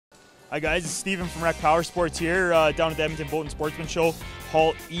Hi guys, it's Steven from Rec Power Sports here, down at the Edmonton Boat and Sportsman Show,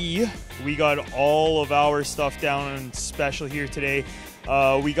 Hall E. We got all of our stuff down on special here today.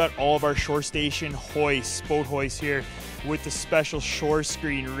 We got all of our shore station hoists, boat hoists here with the special shore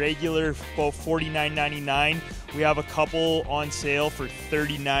screen, regular about $49.99. We have a couple on sale for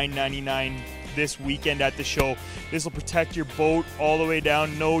 $39.99 this weekend at the show. This will protect your boat all the way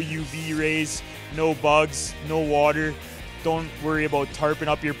down, no UV rays, no bugs, no water. Don't worry about tarping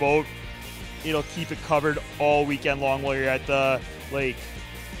up your boat. It'll keep it covered all weekend long while you're at the lake.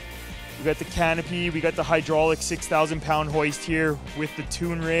 We got the canopy, we got the hydraulic 6,000-pound hoist here with the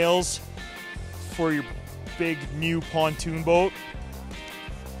tune rails for your big new pontoon boat.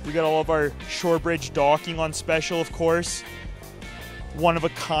 We got all of our shore bridge docking on special, of course. One of a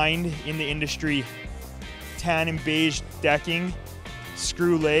kind in the industry. Tan and beige decking,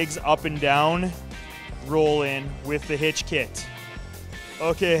 screw legs up and down, roll in with the hitch kit.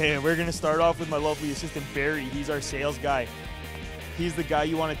 Okay, we're gonna start off with my lovely assistant Barry. He's our sales guy. He's the guy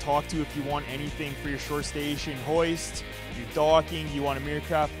you want to talk to if you want anything for your shore station hoist, your docking, you want a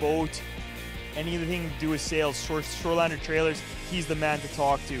Miracraft boat, anything to do with sales, Shorelander trailers, he's the man to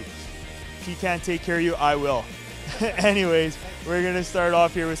talk to. If he can't take care of you, I will. Anyways, we're gonna start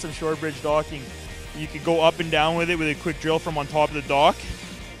off here with some shore bridge docking. You could go up and down with it with a quick drill from on top of the dock,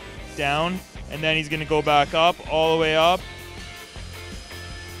 down, and then he's gonna go back up, all the way up.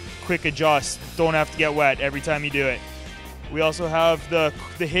 Quick adjust, don't have to get wet every time you do it. We also have the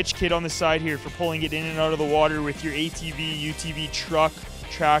hitch kit on the side here for pulling it in and out of the water with your ATV, UTV, truck,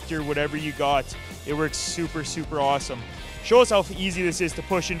 tractor, whatever you got. It works super, super awesome. Show us how easy this is to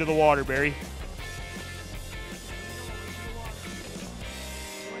push into the water, Barry.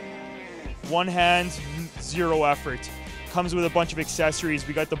 One hand, zero effort. Comes with a bunch of accessories.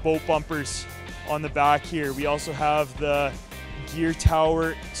 We got the boat bumpers on the back here. We also have the gear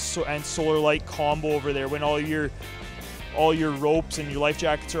tower and solar light combo over there. When all your ropes and your life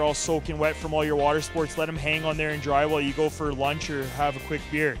jackets are all soaking wet from all your water sports, let them hang on there and dry while you go for lunch or have a quick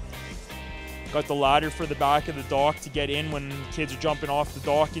beer. Got the ladder for the back of the dock to get in when kids are jumping off the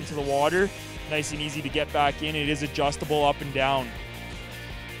dock into the water. Nice and easy to get back in. It is adjustable up and down.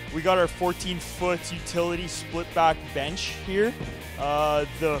 We got our 14-foot utility split back bench here.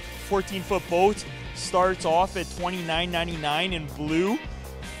 The 14-foot boat starts off at $29.99 in blue,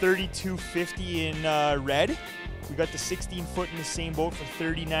 $32.50 in red. We got the 16-foot in the same boat for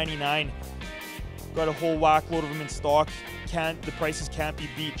 $30.99. Got a whole whack load of them in stock. The prices can't be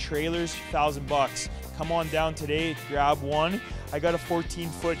beat. Trailers, $1,000. Come on down today, grab one. I got a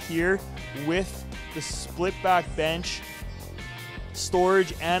 14-foot here with the split back bench,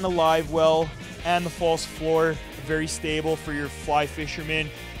 storage and a live well, and the false floor. Very stable for your fly fishermen.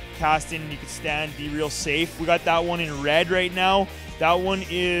 Casting, you can stand, be real safe. We got that one in red right now. That one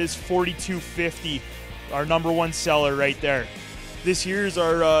is $42.50. Our number one seller right there. This here is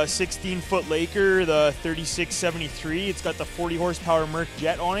our 16-foot Laker, the 3673. It's got the 40 horsepower Merc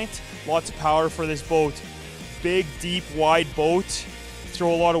jet on it. Lots of power for this boat. Big, deep, wide boat.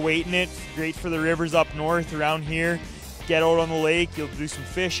 Throw a lot of weight in it. Great for the rivers up north around here. Get out on the lake, you'll do some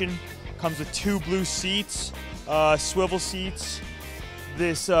fishing. Comes with two blue seats, swivel seats.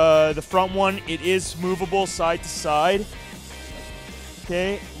 This the front one, it is movable side to side.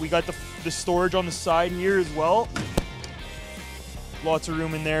 Okay, we got the storage on the side here as well. Lots of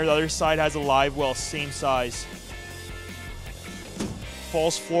room in there. The other side has a live well, same size.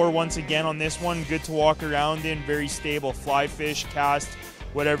 False floor once again on this one, good to walk around in, very stable. Fly fish, cast,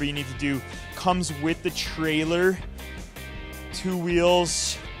 whatever you need to do. Comes with the trailer, 2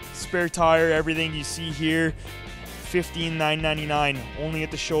 wheels, spare tire, everything you see here. $15,999, only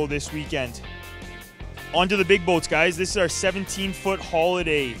at the show this weekend. On to the big boats, guys. This is our 17-foot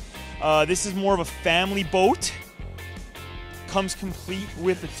Holiday. This is more of a family boat. Comes complete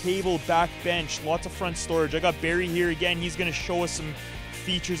with a table, back bench, lots of front storage. I got Barry here again. He's going to show us some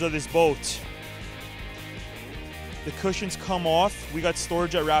features of this boat. The cushions come off. We got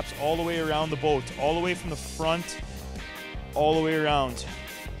storage that wraps all the way around the boat, all the way from the front, all the way around.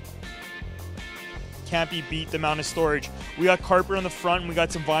 Can't be beat, the amount of storage. We got carpet on the front and we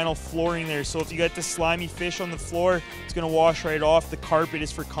got some vinyl flooring there. So if you got the slimy fish on the floor, it's gonna wash right off. The carpet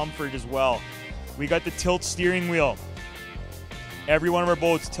is for comfort as well. We got the tilt steering wheel. Every one of our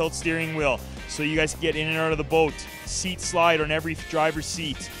boats, tilt steering wheel. So you guys can get in and out of the boat. Seat slide on every driver's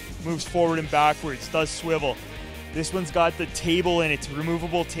seat. Moves forward and backwards, does swivel. This one's got the table in it,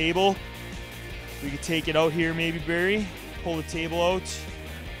 removable table. We could take it out here maybe, Barry. Pull the table out.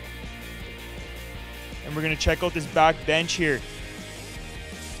 And we're gonna check out this back bench here.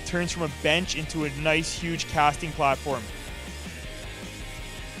 Turns from a bench into a nice huge casting platform.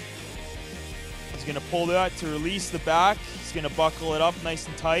 He's going to pull that to release the back. He's going to buckle it up nice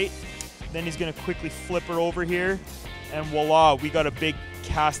and tight. Then he's going to quickly flip her over here. And voila, we got a big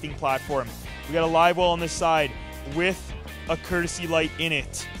casting platform. We got a live well on this side with a courtesy light in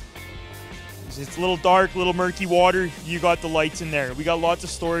it. It's a little dark, a little murky water. You got the lights in there. We got lots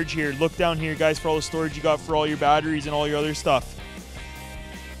of storage here. Look down here, guys, for all the storage you got for all your batteries and all your other stuff.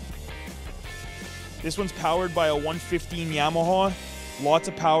 This one's powered by a 115 Yamaha. Lots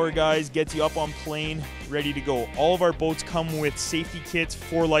of power, guys. Gets you up on plane, ready to go. All of our boats come with safety kits,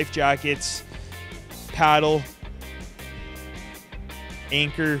 4 life jackets, paddle,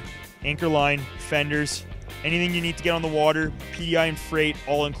 anchor line, fenders, anything you need to get on the water, PDI and freight,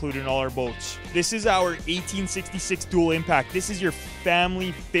 all included in all our boats. This is our 1866 Dual Impact. This is your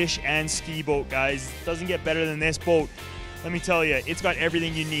family fish and ski boat, guys. Doesn't get better than this boat. Let me tell you, it's got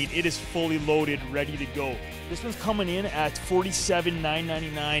everything you need. It is fully loaded, ready to go. This one's coming in at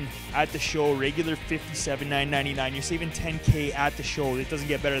 $47,999 at the show, regular $57,999. You're saving $10K at the show. It doesn't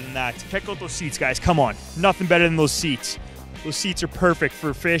get better than that. Check out those seats, guys. Come on. Nothing better than those seats. Those seats are perfect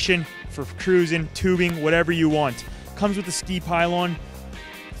for fishing, for cruising, tubing, whatever you want. Comes with the ski pylon.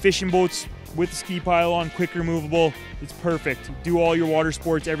 Fishing boats with the ski pylon, quick removable. It's perfect. Do all your water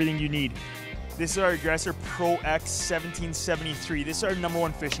sports, everything you need. This is our Aggressor Pro X 1773. This is our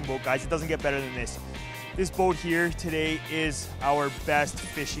 #1 fishing boat, guys. It doesn't get better than this. This boat here today is our best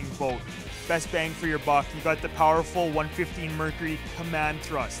fishing boat. Best bang for your buck. You got the powerful 115 Mercury command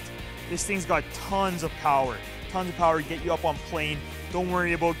thrust. This thing's got tons of power. Tons of power to get you up on plane. Don't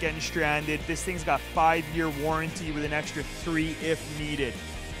worry about getting stranded. This thing's got 5-year warranty with an extra 3 if needed.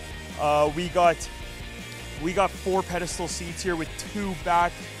 We got 4 pedestal seats here with 2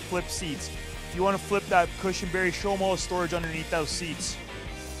 back flip seats. If you want to flip that cushion, Barry, show them all the storage underneath those seats.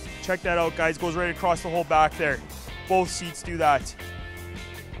 Check that out, guys. Goes right across the whole back there. Both seats do that.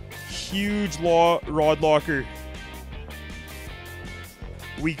 Huge rod locker.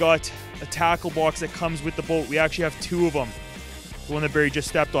 We got a tackle box that comes with the boat. We actually have 2 of them. The one that Barry just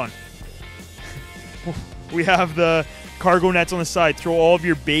stepped on. We have the cargo nets on the side. Throw all of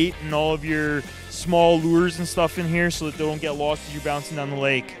your bait and all of your small lures and stuff in here so that they don't get lost as you're bouncing down the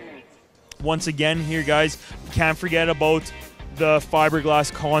lake. Once again here, guys, can't forget about the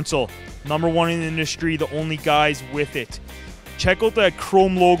fiberglass console. #1 in the industry, the only guys with it. Check out that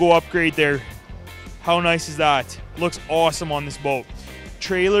chrome logo upgrade there. How nice is that? Looks awesome on this boat.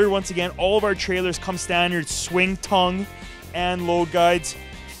 Trailer, once again, all of our trailers come standard swing tongue and load guides,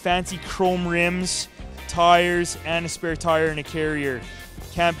 fancy chrome rims, tires, and a spare tire and a carrier.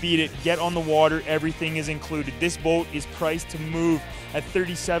 Can't beat it. Get on the water, everything is included. This boat is priced to move at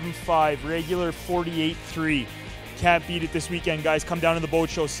 $37,500, regular $48,300. Can't beat it this weekend, guys. Come down to the boat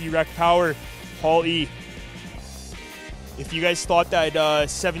show, see Rec Power, Paul E. If you guys thought that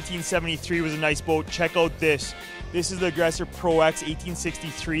 1773 was a nice boat, check out this. This is the Aggressor Pro X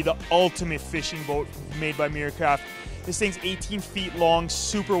 1863, the ultimate fishing boat made by Miracraft. This thing's 18 feet long,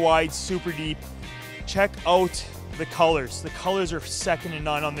 super wide, super deep. Check out the colors. The colors are second to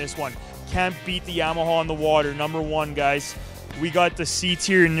none on this one. Can't beat the Yamaha on the water. #1, guys. We got the seats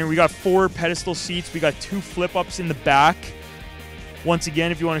here, and we got 4 pedestal seats. We got 2 flip-ups in the back. Once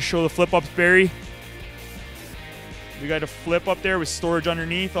again, if you want to show the flip-ups, Barry, we got a flip up there with storage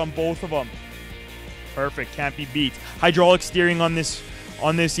underneath on both of them. Perfect, can't be beat. Hydraulic steering on this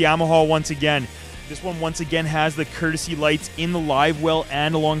Yamaha once again. This one once again has the courtesy lights in the live well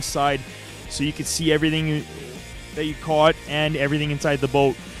and alongside, so you can see everything that you caught and everything inside the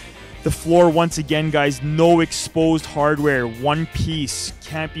boat. The floor, once again, guys, no exposed hardware. One piece,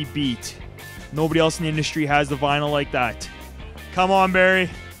 can't be beat. Nobody else in the industry has the vinyl like that. Come on, Barry.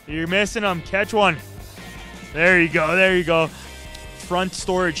 You're missing them. Catch one. There you go, there you go. Front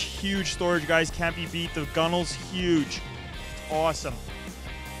storage, huge storage, guys. Can't be beat. The gunnel's huge. Awesome.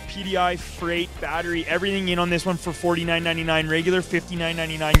 PDI, freight, battery, everything in on this one for $49.99. Regular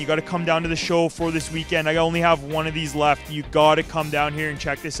 $59.99. You got to come down to the show for this weekend. I only have one of these left. You got to come down here and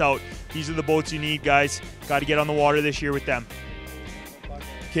check this out. These are the boats you need, guys. Got to get on the water this year with them.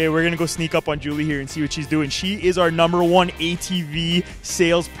 Okay, we're going to go sneak up on Julie here and see what she's doing. She is our #1 ATV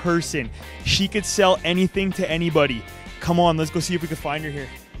salesperson. She could sell anything to anybody. Come on, let's go see if we can find her here.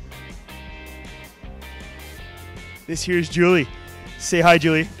 This here's Julie. Say hi,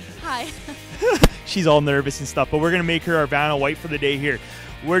 Julie. Hi. She's all nervous and stuff, but we're going to make her our Vanna White for the day here.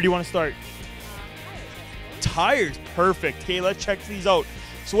 Where do you want to start? Tires. Perfect. Okay, let's check these out.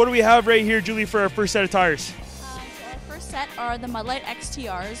 So what do we have right here, Julie, for our first set of tires? So our first set are the Mudlight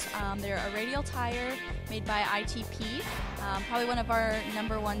XTRs. They're a radial tire made by ITP. Probably one of our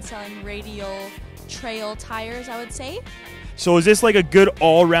 #1 selling radial trail tires, I would say. So is this like a good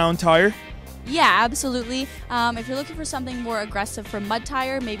all-round tire? Yeah, absolutely. If you're looking for something more aggressive for mud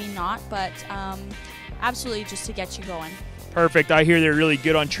tire, maybe not, but absolutely just to get you going. Perfect. I hear they're really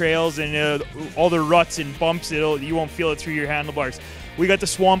good on trails and all the ruts and bumps. You won't feel it through your handlebars. We got the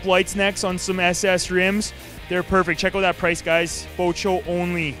Swamp Lights next on some SS rims. They're perfect. Check out that price, guys. Boat show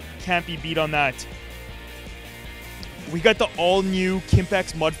only. Can't be beat on that. We got the all-new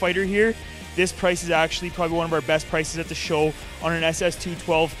Kimpex Mud Fighter here. This price is actually probably one of our best prices at the show on an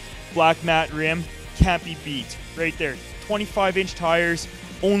SS212 black matte rim. Can't be beat. Right there. 25-inch tires.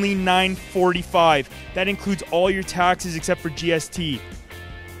 Only $945. That includes all your taxes except for GST.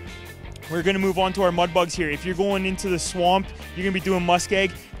 We're going to move on to our mud bugs here. If you're going into the swamp, you're going to be doing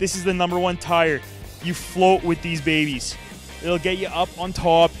muskeg. This is the #1 tire. You float with these babies. It'll get you up on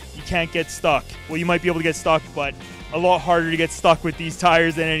top. You can't get stuck. Well, you might be able to get stuck, but a lot harder to get stuck with these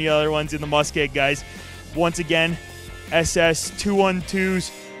tires than any other ones in the muskeg, guys. Once again, SS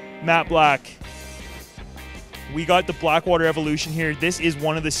 212s, matte black. We got the Blackwater Evolution here. This is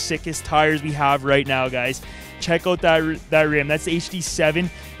one of the sickest tires we have right now, guys. Check out that rim. That's the HD7.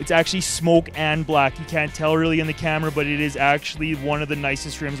 It's actually smoke and black. You can't tell really in the camera, but it is actually one of the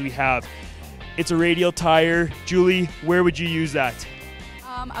nicest rims we have. It's a radial tire. Julie, where would you use that?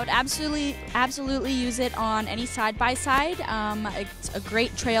 I would absolutely use it on any side-by-side. It's a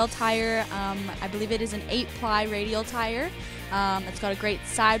great trail tire. I believe it is an 8-ply radial tire. It's got a great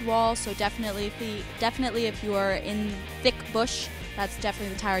sidewall, so definitely if you are in thick bush, that's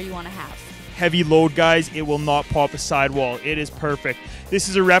definitely the tire you want to have. Heavy load, guys, it will not pop a sidewall. It is perfect. This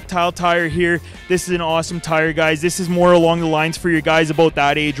is a Reptile tire here. This is an awesome tire, guys. This is more along the lines for your guys about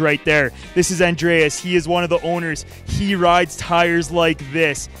that age right there. This is Andreas. He is one of the owners. He rides tires like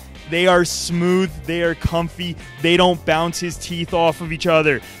this. They are smooth, they are comfy, they don't bounce his teeth off of each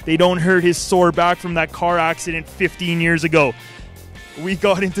other. They don't hurt his sore back from that car accident 15 years ago. We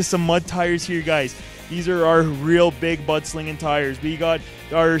got into some mud tires here, guys. These are our real big mudslinging tires. We got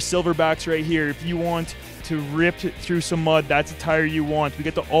our Silverbacks right here. If you want to rip through some mud, that's a tire you want. We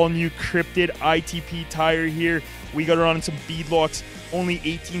got the all-new Cryptid ITP tire here. We got it on some beadlocks, only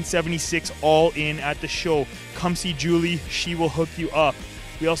 $18.76 all in at the show. Come see Julie, she will hook you up.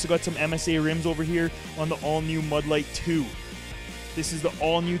 We also got some MSA rims over here on the all-new Mudlight 2. This is the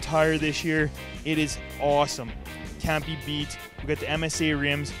all-new tire this year. It is awesome. Can't be beat. We got the MSA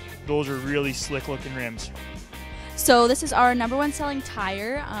rims. Those are really slick-looking rims. So this is our #1 selling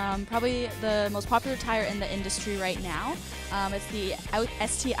tire, probably the most popular tire in the industry right now. It's the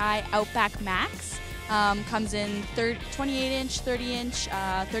STI Outback Max. Comes in 28-inch, 30-inch,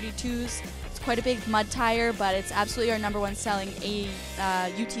 32s. Quite a big mud tire, but it's absolutely our #1 selling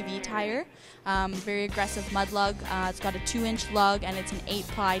UTV tire. Very aggressive mud lug. It's got a 2-inch lug and it's an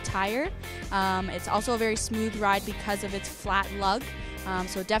 8-ply tire. It's also a very smooth ride because of its flat lug.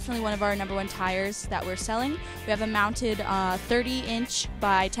 So definitely one of our #1 tires that we're selling. We have a mounted 30-inch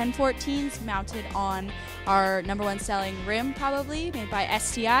by 1014s mounted on our #1 selling rim, probably made by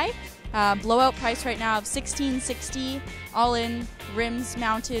STI. Blowout price right now of $16.60, all in, rims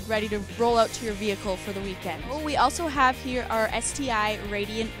mounted, ready to roll out to your vehicle for the weekend. We also have here our STI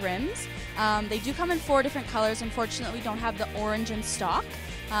Radiant rims. They do come in 4 different colors. Unfortunately, we don't have the orange in stock.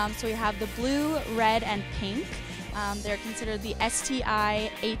 So we have the blue, red, and pink. They're considered the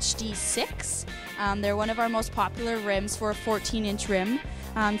STI HD6. They're one of our most popular rims for a 14-inch rim.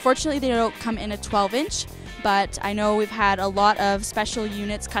 Unfortunately, they don't come in a 12-inch. But I know we've had a lot of special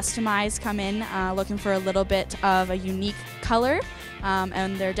units customized come in looking for a little bit of a unique color,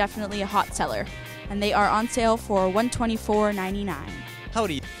 and they're definitely a hot seller. And they are on sale for $124.99.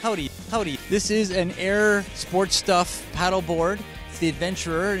 Howdy, howdy, howdy. This is an Air Sports Stuff paddleboard. It's the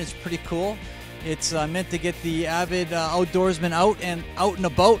Adventurer, and it's pretty cool. It's meant to get the avid outdoorsman out and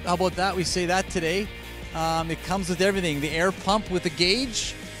about. How about that? We say that today. It comes with everything. The air pump with a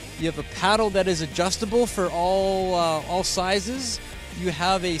gauge. You have a paddle that is adjustable for all sizes. You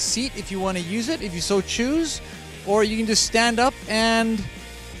have a seat if you want to use it, if you so choose, or you can just stand up and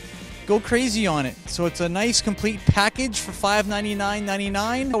go crazy on it. So it's a nice complete package for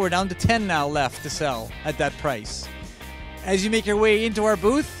 $599.99. We're down to 10 now left to sell at that price. As you make your way into our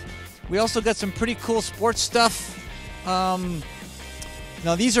booth, we also got some pretty cool sports stuff.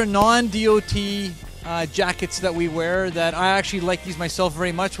 Now these are non-DOT jackets that we wear that I actually like these myself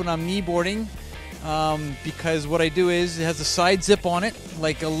very much when I'm kneeboarding, because what I do is it has a side zip on it,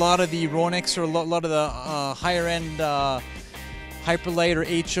 like a lot of the Ronex or a lot of the higher end Hyperlite or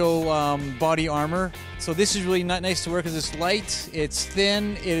HO body armor. So this is really not nice to wear because it's light, it's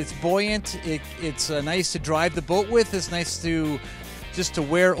thin, it's buoyant, it's nice to drive the boat with. It's nice to just to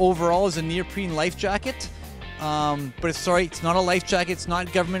wear overall as a neoprene life jacket. But it's sorry, it's not a life jacket. It's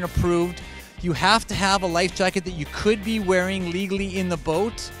not government approved. You have to have a life jacket that you could be wearing legally in the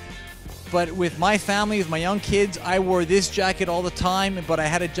boat. But with my family, with my young kids, I wore this jacket all the time, but I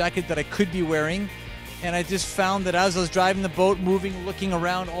had a jacket that I could be wearing. And I just found that as I was driving the boat, moving, looking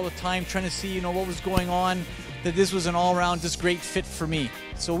around all the time, trying to see, what was going on, that this was an all-around just great fit for me.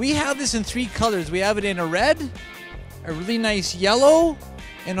 So we have this in 3 colors. We have it in a red, a really nice yellow,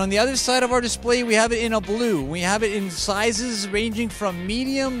 and on the other side of our display, we have it in a blue. We have it in sizes ranging from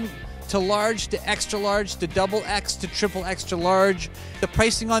medium to large to extra large to double X to triple extra large. The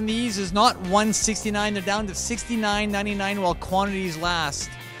pricing on these is not $169, they're down to $69.99 while quantities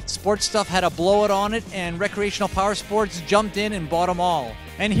last. Sports Stuff had a blowout on it, and Recreational Power Sports jumped in and bought them all.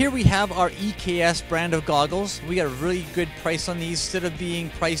 And here we have our EKS brand of goggles. We got a really good price on these. Instead of being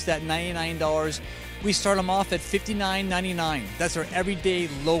priced at $99, we start them off at $59.99. That's our everyday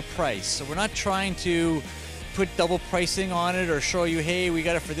low price. So we're not trying to put double pricing on it or show you, hey, we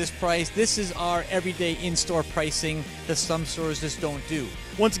got it for this price. This is our everyday in-store pricing that some stores just don't do.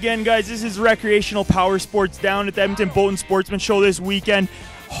 Once again, guys, this is Recreational Power Sports down at the Edmonton Boat and Sportsman Show this weekend.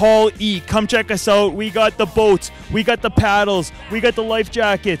 Hall E, come check us out. We got the boats, we got the paddles, we got the life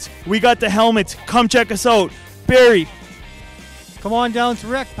jackets, we got the helmets. Come check us out. Barry, come on down to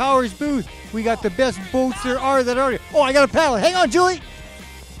Rec Power's booth. We got the best boats there are that are. Oh, I got a paddle. Hang on, Julie.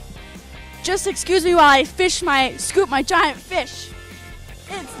 Just excuse me while I scoop my giant fish.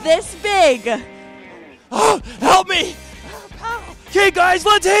 It's this big. oh, help me. Okay, guys,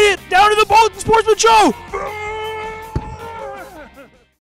 let's hit it. Down to the Boat and Sportsman Show.